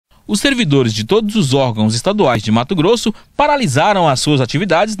os servidores de todos os órgãos estaduais de Mato Grosso paralisaram as suas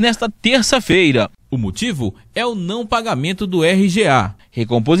atividades nesta terça-feira. O motivo é o não pagamento do RGA,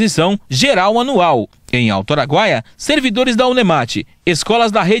 recomposição geral anual. Em Alto Araguaia, servidores da Unemate,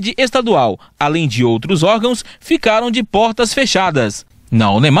 escolas da rede estadual, além de outros órgãos, ficaram de portas fechadas. Na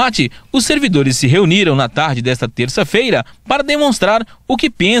Unemate, os servidores se reuniram na tarde desta terça-feira para demonstrar o que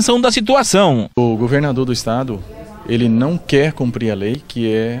pensam da situação. O governador do estado, ele não quer cumprir a lei, que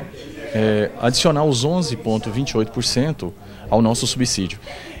é adicionar os 11,28% ao nosso subsídio.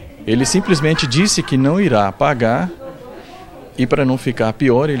 Ele simplesmente disse que não irá pagar e, para não ficar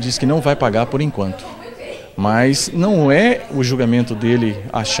pior, ele disse que não vai pagar por enquanto. Mas não é o julgamento dele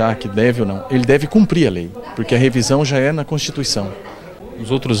achar que deve ou não. Ele deve cumprir a lei, porque a revisão já é na Constituição.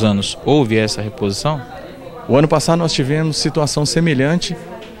 Nos outros anos, houve essa reposição? O ano passado nós tivemos situação semelhante,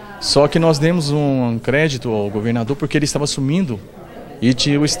 só que nós demos um crédito ao governador porque ele estava assumindo e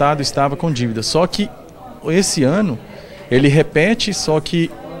o estado estava com dívida. Só que esse ano ele repete, só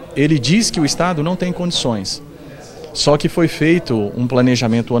que ele diz que o estado não tem condições. Só que foi feito um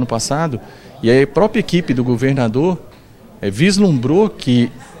planejamento ano passado e a própria equipe do governador vislumbrou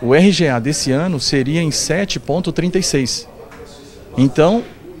que o RGA desse ano seria em 7,36. Então,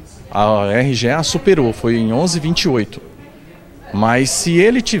 a RGA superou, foi em 11,28. Mas se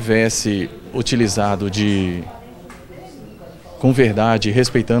ele tivesse utilizado com verdade,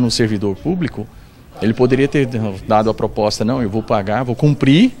 respeitando o servidor público, ele poderia ter dado a proposta, não, eu vou pagar, vou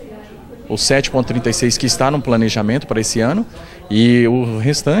cumprir o 7,36 que está no planejamento para esse ano e o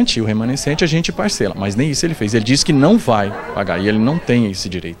restante, o remanescente, a gente parcela. Mas nem isso ele fez. Ele disse que não vai pagar e ele não tem esse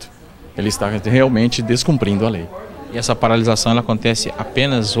direito. Ele está realmente descumprindo a lei. E essa paralisação ela acontece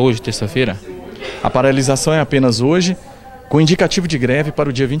apenas hoje, terça-feira? A paralisação é apenas hoje, com indicativo de greve para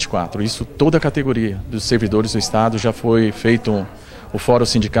o dia 24. Isso toda a categoria dos servidores do estado já foi feito. O Fórum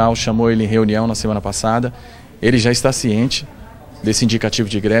Sindical chamou ele em reunião na semana passada. Ele já está ciente desse indicativo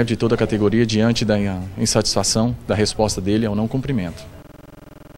de greve de toda a categoria diante da insatisfação da resposta dele ao não cumprimento.